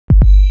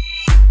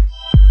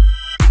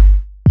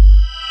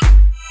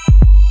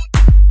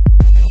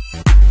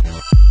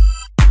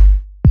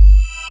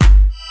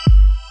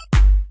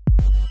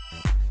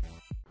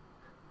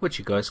What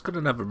you guys, got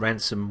another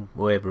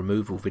ransomware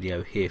removal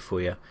video here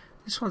for you.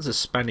 This one's a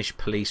Spanish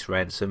police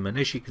ransom, and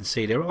as you can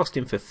see they're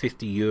asking for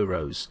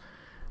 €50.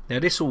 Now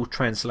this all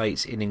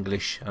translates in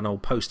English and I'll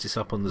post this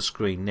up on the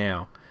screen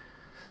now.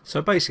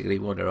 So basically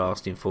what they're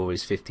asking for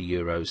is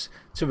 €50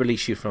 to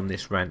release you from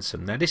this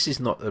ransom. Now this is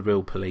not the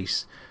real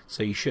police,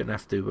 so you shouldn't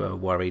have to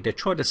worry. They're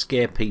trying to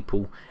scare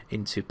people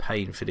into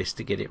paying for this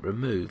to get it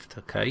removed.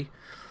 Okay,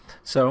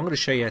 so I'm going to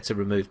show you how to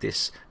remove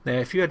this. Now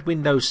if you had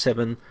Windows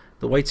 7,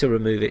 the way to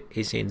remove it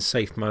is in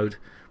safe mode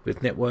with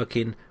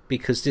networking,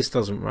 because this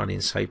doesn't run in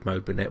safe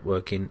mode with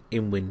networking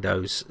in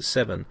Windows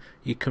 7.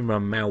 You can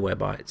run malware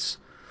bytes,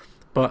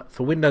 but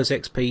for Windows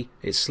XP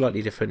it's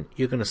slightly different.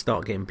 You're going to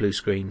start getting blue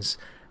screens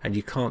and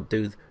you can't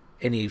do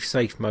any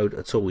safe mode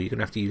at all. You're going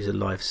to have to use a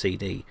live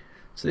CD.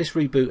 So let's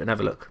reboot and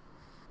have a look.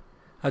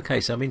 Okay,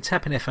 so I've been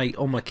tapping F8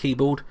 on my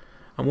keyboard,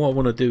 and what I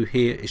want to do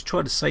here is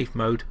try the safe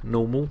mode,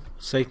 normal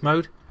safe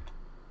mode,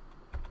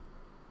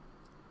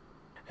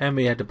 and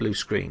we had a blue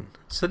screen.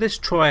 So let's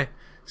try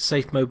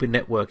safe mode with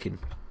networking,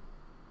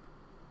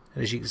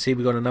 and as you can see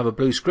we've got another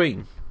blue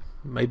screen.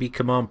 Maybe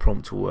command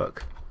prompt will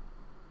work,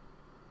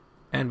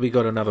 and we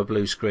got another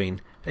blue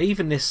screen.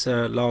 Even this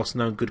last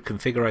known good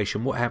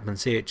configuration, what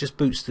happens here, it just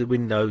boots the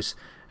Windows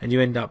and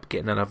you end up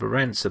getting another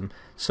ransom.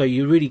 So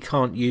you really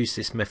can't use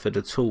this method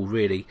at all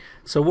really.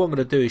 So what I'm going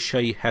to do is show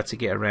you how to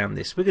get around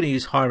this. We're going to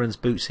use Hiren's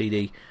boot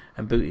CD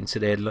and boot into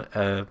their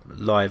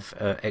live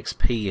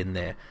XP in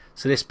there.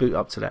 So let's boot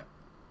up to that.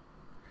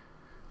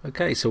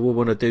 Okay, so what we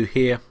want to do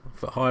here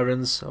for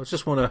Hiren's, I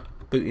just want to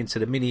boot into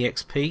the mini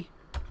XP,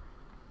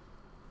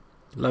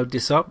 load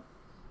this up.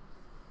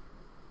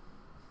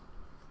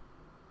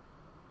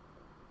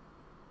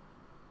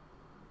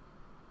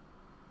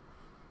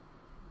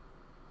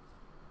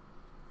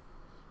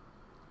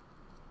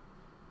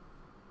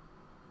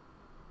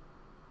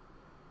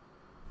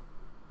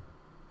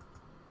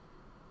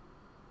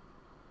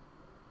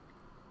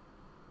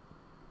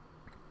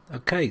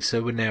 Okay,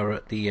 so we're now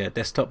at the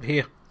desktop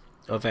here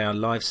of our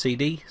live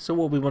CD. So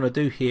what we want to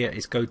do here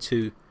is go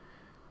to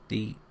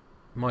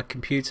my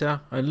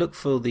computer and look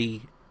for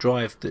the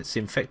drive that's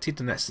infected,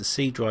 and that's the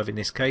C drive in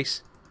this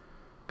case.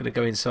 I'm going to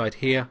go inside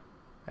here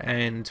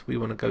and we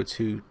want to go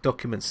to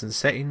Documents and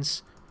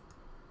Settings,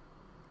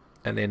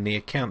 and then the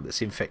account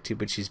that's infected,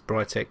 which is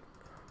Britec,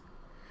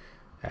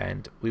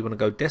 and we want to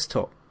go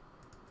Desktop.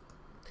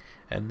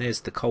 And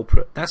there's the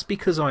culprit. That's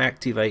because I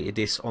activated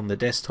this on the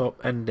desktop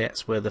and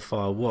that's where the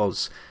file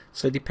was.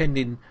 So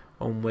depending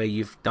on where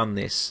you've done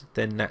this,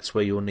 then that's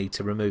where you'll need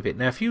to remove it.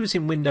 Now if you was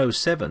in Windows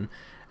 7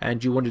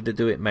 and you wanted to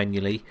do it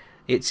manually,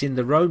 it's in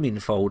the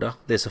roaming folder.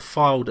 There's a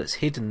file that's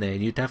hidden there,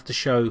 and you'd have to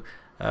show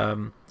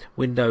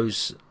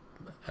Windows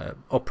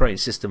operating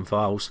system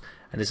files,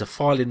 and there's a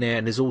file in there,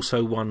 and there's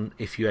also one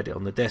if you had it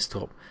on the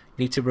desktop.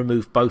 You need to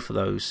remove both of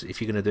those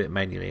if you're going to do it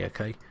manually.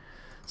 Okay,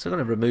 so I'm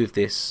going to remove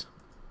this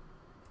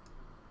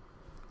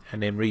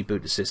and then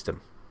reboot the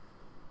system.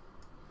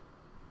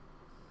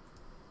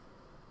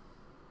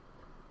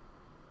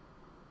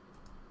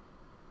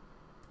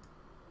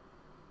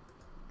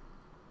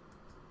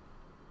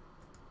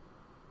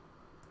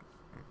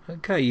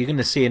 Okay, you're going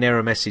to see an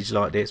error message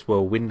like this,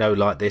 well, window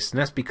like this, and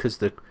that's because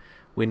the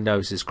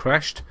Windows has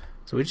crashed.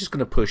 So we're just going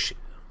to push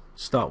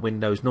start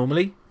Windows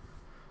normally,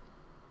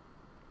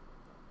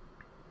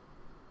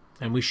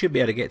 and we should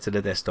be able to get to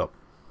the desktop,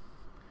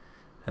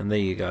 and there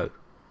you go.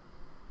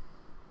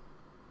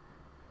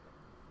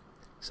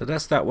 So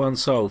that's that one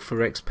solved for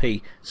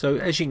XP. So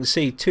as you can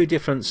see, two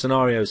different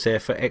scenarios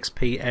there for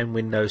XP and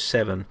Windows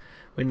 7.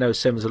 Windows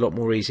 7 is a lot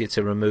more easier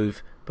to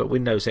remove, but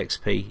Windows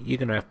XP, you're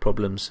going to have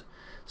problems.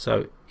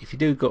 So if you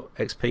do got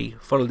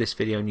XP, follow this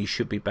video and you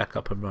should be back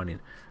up and running.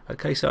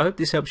 Okay, so I hope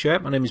this helps you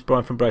out. My name is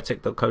Brian from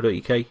britec.co.uk.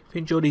 If you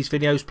enjoy these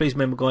videos, please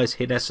remember guys,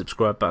 hit that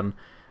subscribe button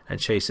and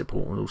share your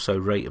support, and also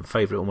rate and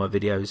favourite all my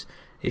videos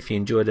if you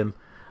enjoy them.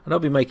 And I'll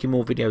be making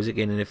more videos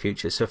again in the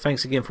future. So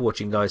thanks again for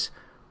watching guys.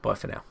 Bye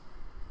for now.